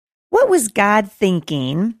what was God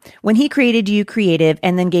thinking when he created you creative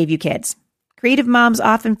and then gave you kids? Creative moms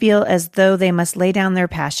often feel as though they must lay down their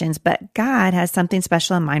passions, but God has something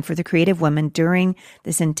special in mind for the creative woman during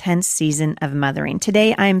this intense season of mothering.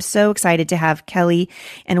 Today, I am so excited to have Kelly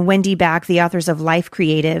and Wendy back, the authors of Life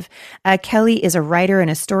Creative. Kelly is a writer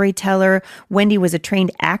and a storyteller. Wendy was a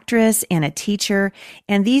trained actress and a teacher.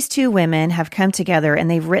 And these two women have come together and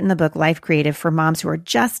they've written the book Life Creative for moms who are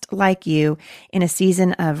just like you in a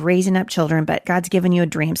season of raising up children, but God's given you a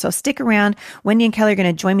dream. So stick around. Wendy and Kelly are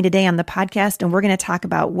going to join me today on the podcast, and we're going to talk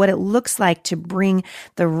about what it looks like to bring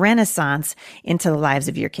the Renaissance into the lives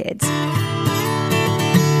of your kids.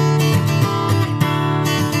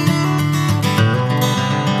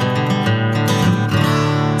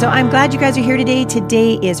 So I'm glad you guys are here today.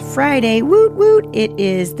 Today is Friday. Woot woot. It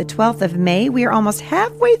is the 12th of May. We are almost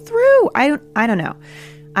halfway through. I don't know.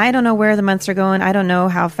 I don't know where the months are going. I don't know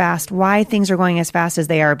why things are going as fast as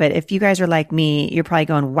they are. But if you guys are like me, you're probably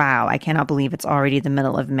going, wow, I cannot believe it's already the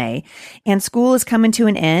middle of May. And school is coming to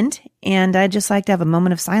an end. And I'd just like to have a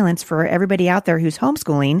moment of silence for everybody out there who's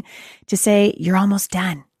homeschooling to say, you're almost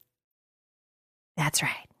done. That's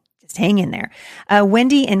right. Hang in there.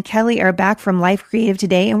 Wendy and Kelly are back from Life Creative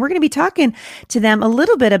today, and we're going to be talking to them a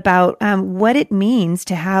little bit about what it means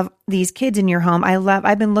to have these kids in your home.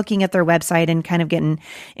 I've been looking at their website and kind of getting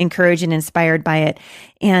encouraged and inspired by it.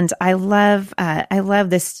 And I love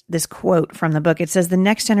this quote from the book. It says, the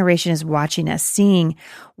next generation is watching us, seeing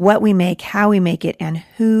what we make, how we make it, and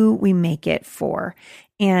who we make it for.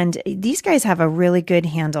 And these guys have a really good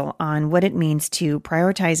handle on what it means to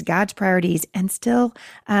prioritize God's priorities and still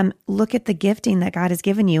look at the gifting that God has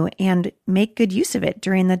given you and make good use of it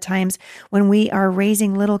during the times when we are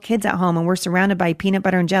raising little kids at home and we're surrounded by peanut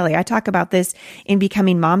butter and jelly. I talk about this in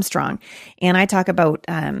Becoming Mom Strong. And I talk about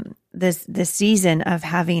this season of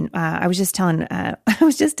having, I was just telling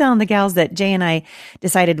the gals that Jay and I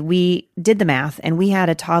decided, we did the math and we had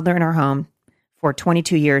a toddler in our home for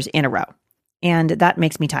 22 years in a row. And that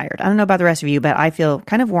makes me tired. I don't know about the rest of you, but I feel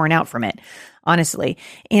kind of worn out from it, honestly.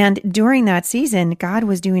 And during that season, God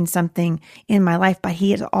was doing something in my life, but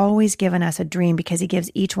he has always given us a dream because he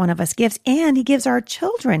gives each one of us gifts and he gives our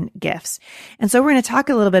children gifts. And so we're going to talk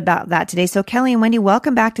a little bit about that today. So Kelly and Wendy,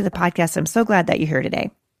 welcome back to the podcast. I'm so glad that you're here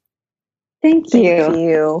today. Thank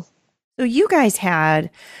you. So you guys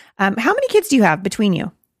had, how many kids do you have between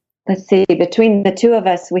you? Let's see. Between the two of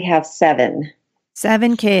us, we have 7.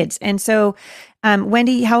 7 kids. And so,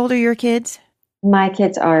 Wendy, how old are your kids? My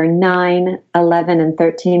kids are 9, 11, and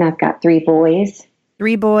 13. I've got 3 boys.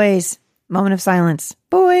 3 boys. Moment of silence.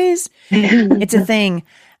 Boys. It's a thing.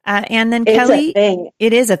 And then Kelly,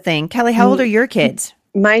 it is a thing. Kelly, how old are your kids?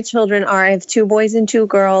 My children I have 2 boys and 2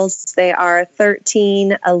 girls. They are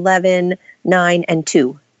 13, 11, 9, and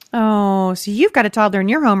 2. Oh, so you've got a toddler in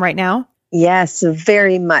your home right now. Yes,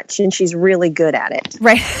 very much. And she's really good at it.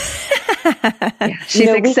 Right. Yeah, she's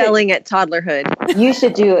excelling at toddlerhood. You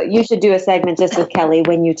should do a segment just with Kelly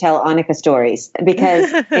when you tell Annika stories,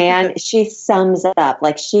 because and she sums it up.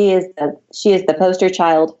 Like she is the poster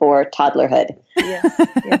child for toddlerhood.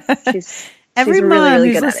 Yes. Every mom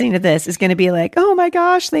really who's listening to this is going to be like, oh my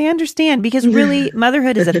gosh, they understand, because really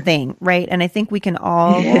motherhood is a thing, right? And I think we can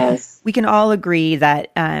all agree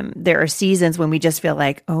that there are seasons when we just feel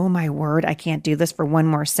like, oh my word, I can't do this for one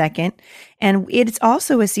more second. And it's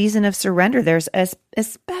also a season of surrender. There's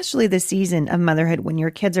especially the season of motherhood when your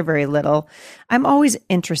kids are very little. I'm always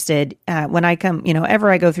interested when I come, ever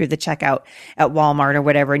I go through the checkout at Walmart or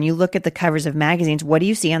whatever, and you look at the covers of magazines, what do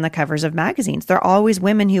you see on the covers of magazines? They're always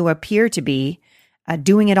women who appear to be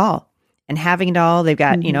doing it all and having it all. They've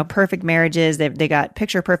got, perfect marriages. They got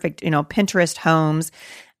picture perfect, Pinterest homes.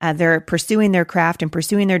 They're pursuing their craft and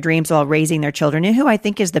pursuing their dreams while raising their children. And who I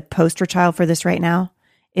think is the poster child for this right now?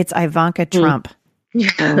 It's Ivanka Trump.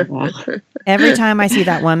 Every time I see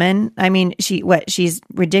that woman, I mean, she's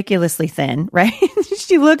ridiculously thin, right?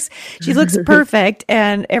 she looks perfect.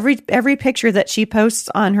 And every picture that she posts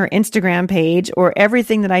on her Instagram page or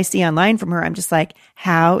everything that I see online from her, I'm just like,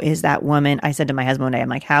 how is that woman? I said to my husband one day, I'm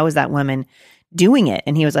like, how is that woman doing it?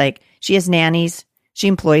 And he was like, she has nannies. She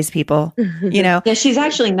employs people, Yeah, she's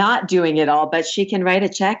actually not doing it all, but she can write a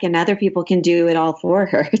check and other people can do it all for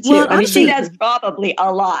her too. Well, she does probably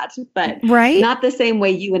a lot, but not the same way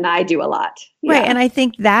you and I do a lot. Yeah. Right. And I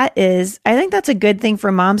think that's a good thing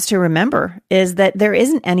for moms to remember, is that there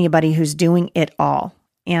isn't anybody who's doing it all.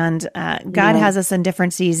 And God has us in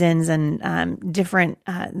different seasons and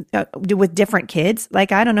with different kids.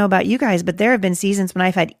 Like, I don't know about you guys, but there have been seasons when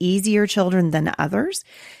I've had easier children than others.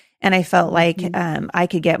 And I felt like I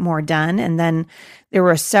could get more done. And then there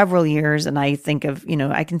were several years, and I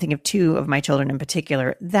can think of two of my children in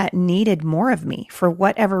particular that needed more of me for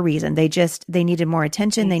whatever reason. They needed more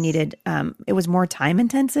attention. They needed, it was more time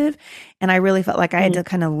intensive. And I really felt like I had to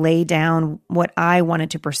kind of lay down what I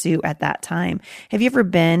wanted to pursue at that time. Have you ever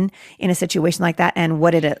been in a situation like that? And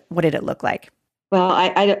what did it look like? Well,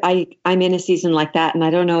 I'm in a season like that, and I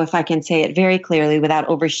don't know if I can say it very clearly without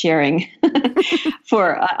oversharing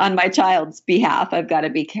on my child's behalf. I've got to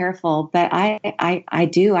be careful, but I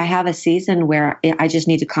have a season where I just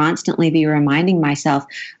need to constantly be reminding myself,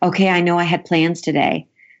 okay, I know I had plans today,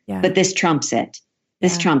 but this trumps it.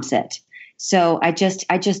 This trumps it. So I just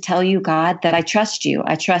tell you, God, that I trust you.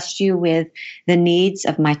 I trust you with the needs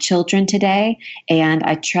of my children today. And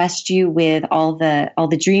I trust you with all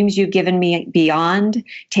the dreams you've given me beyond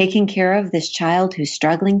taking care of this child who's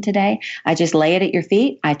struggling today. I just lay it at your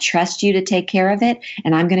feet. I trust you to take care of it.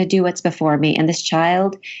 And I'm going to do what's before me. And this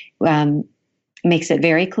child makes it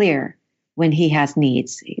very clear when he has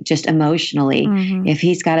needs, just emotionally. If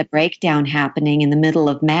he's got a breakdown happening in the middle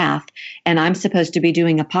of math and I'm supposed to be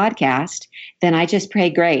doing a podcast, then I just pray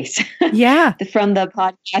grace. Yeah. From the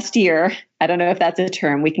podcast ear. I don't know if that's a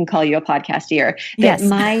term. We can call you a podcast ear. Yes.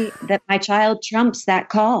 That my child trumps that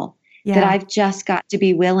call. Yeah. That I've just got to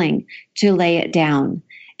be willing to lay it down.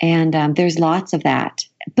 And there's lots of that.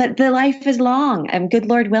 But the life is long. Good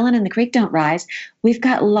Lord willing, and the creek don't rise. We've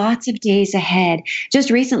got lots of days ahead.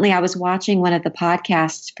 Just recently, I was watching one of the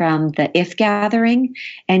podcasts from the If Gathering,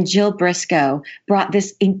 and Jill Briscoe brought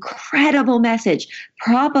this incredible message,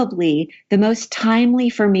 probably the most timely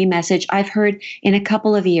for me message I've heard in a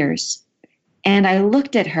couple of years. And I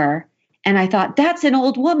looked at her and I thought, that's an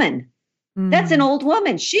old woman. That's an old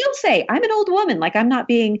woman. She'll say, I'm an old woman. Like, I'm not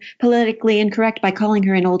being politically incorrect by calling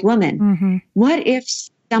her an old woman. What if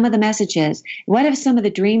some of the messages, what if some of the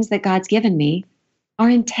dreams that God's given me are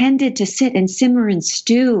intended to sit and simmer and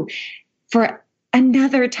stew for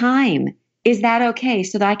another time? Is that okay?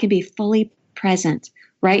 So that I can be fully present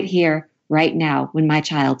right here, right now, when my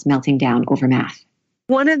child's melting down over math.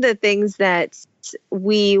 One of the things that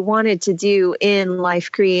we wanted to do in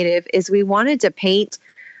Life Creative is we wanted to paint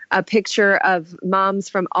a picture of moms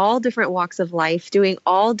from all different walks of life doing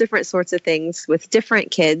all different sorts of things with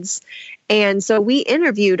different kids. And so we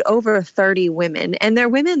interviewed over 30 women, and they're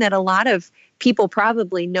women that a lot of people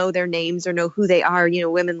probably know their names or know who they are. You know,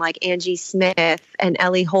 women like Angie Smith and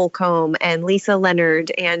Ellie Holcomb and Lisa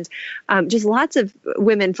Leonard, and just lots of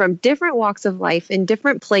women from different walks of life in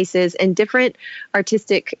different places and different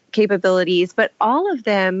artistic capabilities, but all of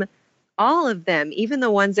them, even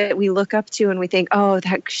the ones that we look up to and we think, oh,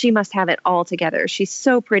 she must have it all together. She's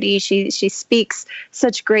so pretty. She speaks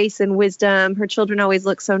such grace and wisdom. Her children always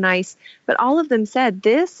look so nice. But all of them said,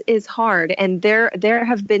 this is hard. And there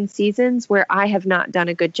have been seasons where I have not done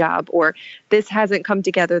a good job, or this hasn't come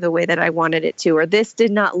together the way that I wanted it to, or this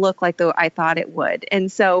did not look like I thought it would.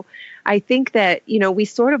 And so I think that, we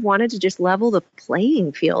sort of wanted to just level the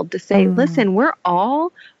playing field to say, listen, we're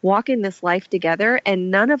all walking this life together, and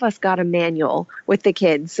none of us got a manual with the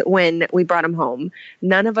kids when we brought them home.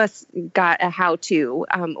 None of us got a how-to.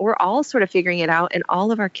 We're all sort of figuring it out, and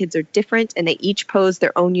all of our kids are different, and they each pose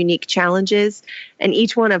their own unique challenges, and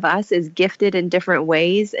each one of us is gifted in different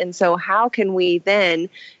ways. And so how can we then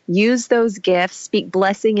use those gifts, speak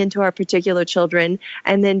blessing into our particular children,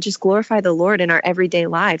 and then just glorify the Lord in our everyday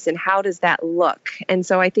lives? And how does that look? And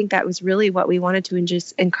so I think that was really what we wanted to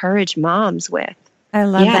just encourage moms with. I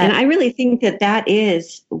love that. And I really think that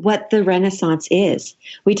is what the Renaissance is.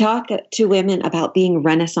 We talk to women about being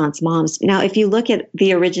Renaissance moms. Now, if you look at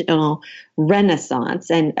the original Renaissance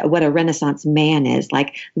and what a Renaissance man is,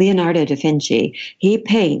 like Leonardo da Vinci, he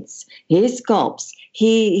paints, he sculpts,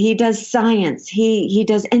 he does science, he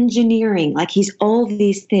does engineering, like he's all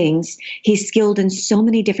these things. He's skilled in so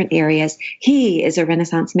many different areas. He is a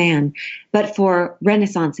Renaissance man. But for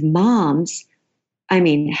Renaissance moms, I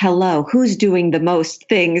mean, hello, who's doing the most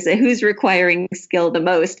things? Who's requiring skill the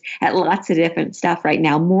most at lots of different stuff right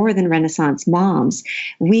now, more than Renaissance moms?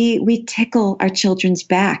 We tickle our children's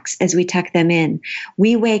backs as we tuck them in.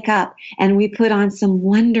 We wake up and we put on some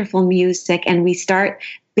wonderful music and we start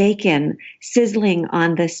bacon sizzling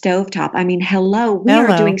on the stovetop. I mean, hello, we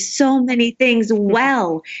are doing so many things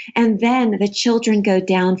well. And then the children go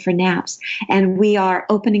down for naps and we are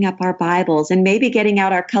opening up our Bibles and maybe getting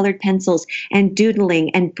out our colored pencils and doodling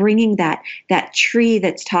and bringing that tree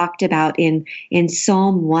that's talked about in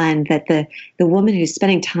Psalm 1, that the woman who's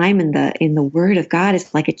spending time in the Word of God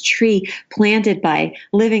is like a tree planted by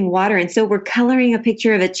living water. And so we're coloring a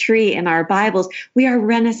picture of a tree in our Bibles. We are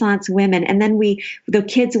Renaissance women. And then the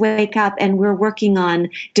kids kids wake up and we're working on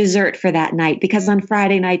dessert for that night, because on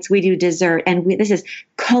Friday nights we do dessert, and this is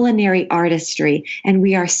culinary artistry, and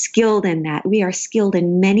we are skilled in that. We are skilled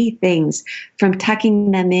in many things, from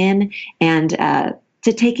tucking them in and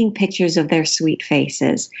to taking pictures of their sweet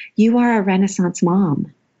faces. You are a Renaissance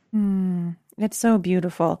mom. It's so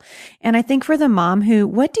beautiful. And I think for the mom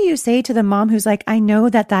what do you say to the mom who's like, I know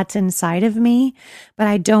that that's inside of me, but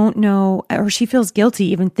I don't know, or she feels guilty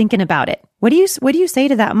even thinking about it. What do you say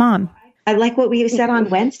to that mom? I like what we said on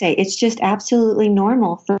Wednesday. It's just absolutely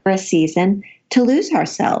normal for a season to lose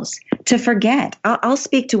ourselves, to forget. I'll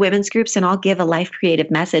speak to women's groups and I'll give a Life Creative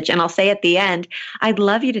message, and I'll say at the end, I'd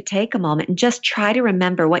love you to take a moment and just try to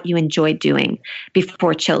remember what you enjoyed doing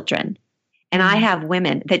before children. And I have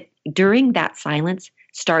women that during that silence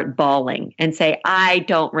start bawling and say, I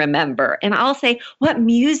don't remember. And I'll say, what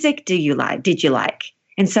music did you like?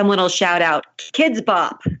 And someone will shout out, Kids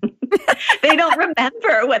Bop. They don't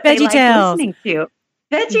remember what they like listening to.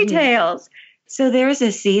 Veggie Tales. So there's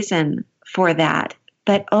a season for that.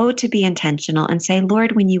 But to be intentional and say,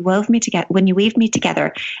 Lord, when you weave me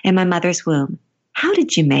together in my mother's womb, how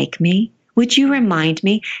did you make me? Would you remind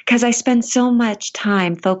me? Because I spend so much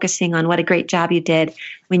time focusing on what a great job you did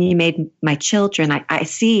when you made my children. I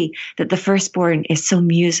see that the firstborn is so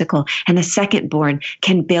musical, and the secondborn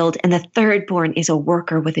can build, and the thirdborn is a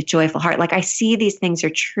worker with a joyful heart. Like, I see these things are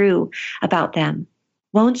true about them.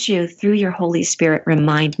 Won't you, through your Holy Spirit,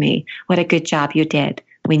 remind me what a good job you did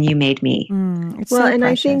when you made me?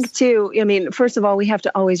 I think too, first of all, we have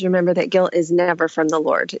to always remember that guilt is never from the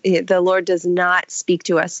Lord. The Lord does not speak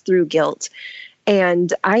to us through guilt.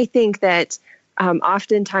 And I think that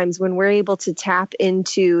oftentimes when we're able to tap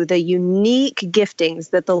into the unique giftings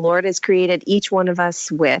that the Lord has created each one of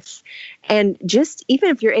us with, and just even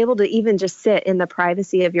if you're able to even just sit in the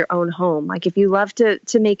privacy of your own home, like if you love to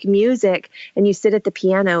make music and you sit at the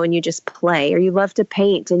piano and you just play, or you love to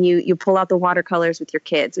paint and you pull out the watercolors with your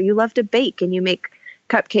kids, or you love to bake and you make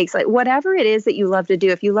cupcakes, like whatever it is that you love to do.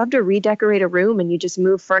 If you love to redecorate a room and you just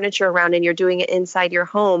move furniture around and you're doing it inside your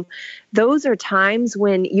home, those are times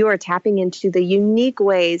when you are tapping into the unique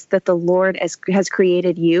ways that the Lord has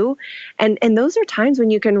created you. And those are times when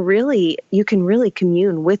you can really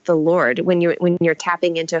commune with the Lord when you're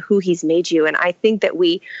tapping into who He's made you. And I think that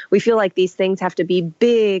we feel like these things have to be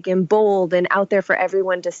big and bold and out there for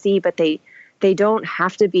everyone to see, but they don't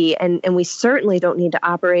have to be. And we certainly don't need to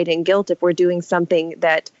operate in guilt if we're doing something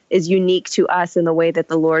that is unique to us in the way that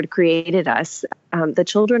the Lord created us. The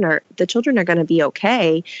children are going to be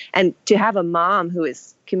okay. And to have a mom who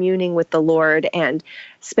is communing with the Lord and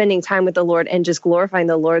spending time with the Lord and just glorifying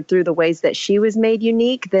the Lord through the ways that she was made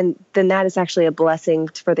unique, then that is actually a blessing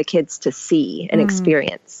for the kids to see and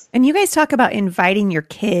experience. And you guys talk about inviting your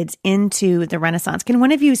kids into the Renaissance. Can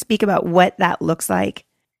one of you speak about what that looks like?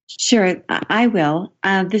 Sure, I will.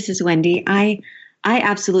 This is Wendy. I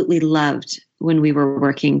absolutely loved when we were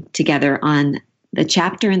working together on the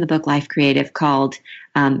chapter in the book Life Creative called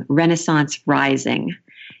Renaissance Rising.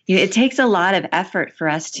 It takes a lot of effort for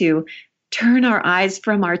us to turn our eyes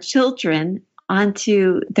from our children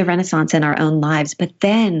onto the Renaissance in our own lives, but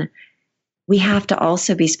then we have to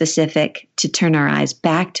also be specific to turn our eyes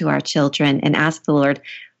back to our children and ask the Lord,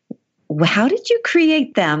 how did you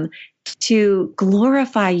create them to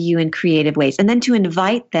glorify you in creative ways, and then to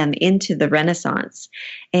invite them into the Renaissance?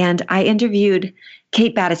 And I interviewed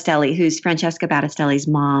Kate Battistelli, who's Francesca Battistelli's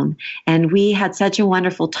mom, and we had such a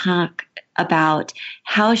wonderful talk about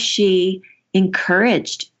how she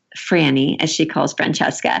encouraged Franny, as she calls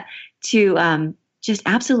Francesca, to just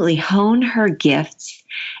absolutely hone her gifts.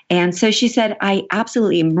 And so she said, I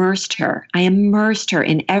absolutely immersed her. I immersed her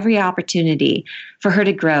in every opportunity for her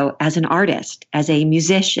to grow as an artist, as a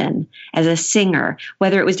musician, as a singer,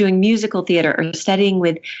 whether it was doing musical theater or studying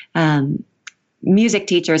with music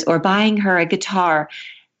teachers or buying her a guitar.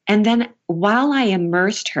 And then while I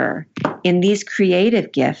immersed her in these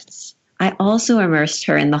creative gifts, I also immersed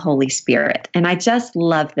her in the Holy Spirit. And I just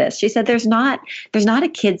love this. She said, there's not a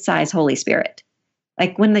kid-size Holy Spirit.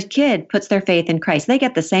 Like when the kid puts their faith in Christ, they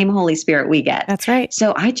get the same Holy Spirit we get. That's right.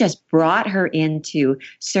 So I just brought her into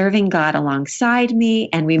serving God alongside me,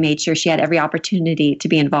 and we made sure she had every opportunity to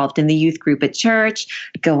be involved in the youth group at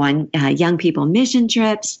church, go on young people mission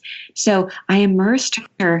trips. So I immersed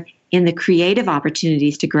her in the creative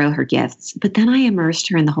opportunities to grow her gifts, but then I immersed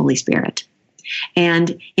her in the Holy Spirit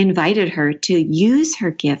and invited her to use her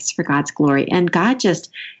gifts for God's glory. And God just,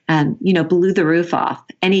 blew the roof off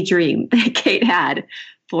any dream that Kate had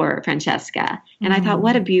for Francesca. And I thought,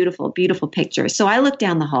 what a beautiful, beautiful picture. So I look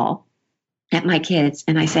down the hall at my kids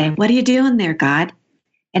and I say, what are you doing there, God?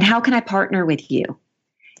 And how can I partner with you?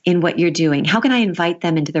 in what you're doing? How can I invite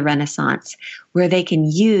them into the Renaissance where they can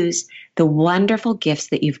use the wonderful gifts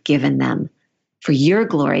that you've given them for your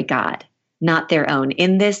glory, God, not their own?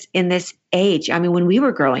 In this age, I mean, when we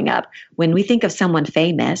were growing up, when we think of someone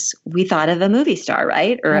famous, we thought of a movie star,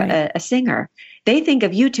 right? Or a singer. They think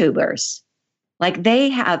of YouTubers. Like they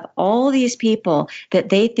have all these people that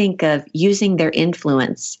they think of using their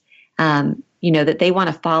influence, that they want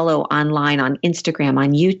to follow online on Instagram,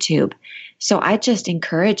 on YouTube. So I just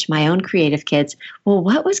encourage my own creative kids. Well,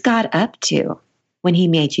 what was God up to when he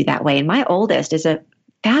made you that way? And my oldest is a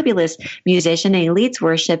fabulous musician, and he leads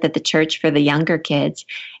worship at the church for the younger kids.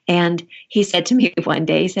 And he said to me one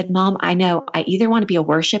day, he said, Mom, I know I either want to be a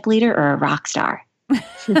worship leader or a rock star.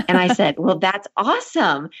 And I said, well, that's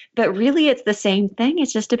awesome. But really, it's the same thing.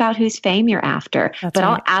 It's just about whose fame you're after. But right.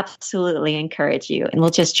 I'll absolutely encourage you, and we'll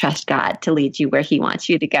just trust God to lead you where he wants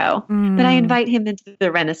you to go. But I invite him into the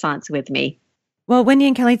Renaissance with me. Well, Wendy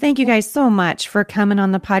and Kelly, thank you guys so much for coming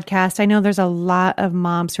on the podcast. I know there's a lot of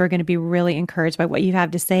moms who are going to be really encouraged by what you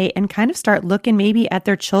have to say and kind of start looking maybe at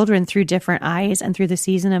their children through different eyes and through the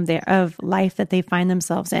season of life that they find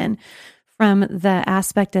themselves in. From the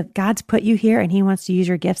aspect of God's put you here and he wants to use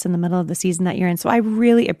your gifts in the middle of the season that you're in. So I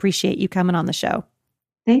really appreciate you coming on the show.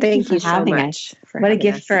 Thank you for having us. What a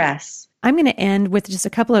gift for us. I'm going to end with just a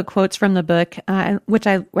couple of quotes from the book, which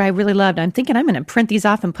I really loved. I'm thinking I'm going to print these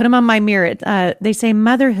off and put them on my mirror. They say,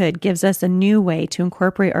 motherhood gives us a new way to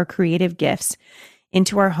incorporate our creative gifts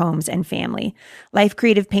into our homes and family. Life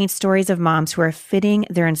Creative paints stories of moms who are fitting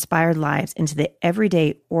their inspired lives into the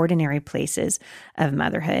everyday, ordinary places of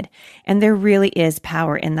motherhood. And there really is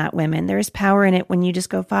power in that, women. There is power in it when you just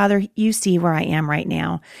go, Father, you see where I am right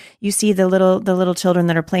now. You see the little children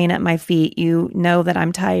that are playing at my feet. You know that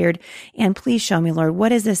I'm tired. And please show me, Lord, what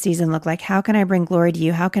does this season look like? How can I bring glory to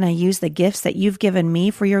you? How can I use the gifts that you've given me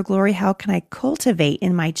for your glory? How can I cultivate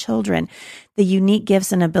in my children the unique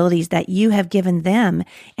gifts and abilities that you have given them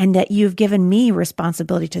and that you've given me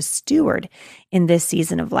responsibility to steward in this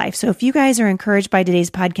season of life? So if you guys are encouraged by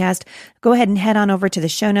today's podcast, go ahead and head on over to the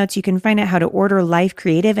show notes. You can find out how to order Life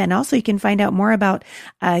Creative, and also you can find out more about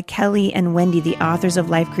Kelly and Wendy, the authors of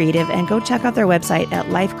Life Creative, and go check out their website at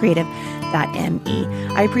lifecreative.me.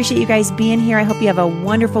 I appreciate you guys being here. I hope you have a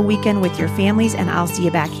wonderful weekend with your families, and I'll see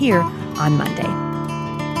you back here on Monday.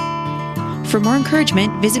 For more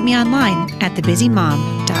encouragement, visit me online at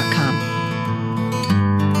thebusymom.com.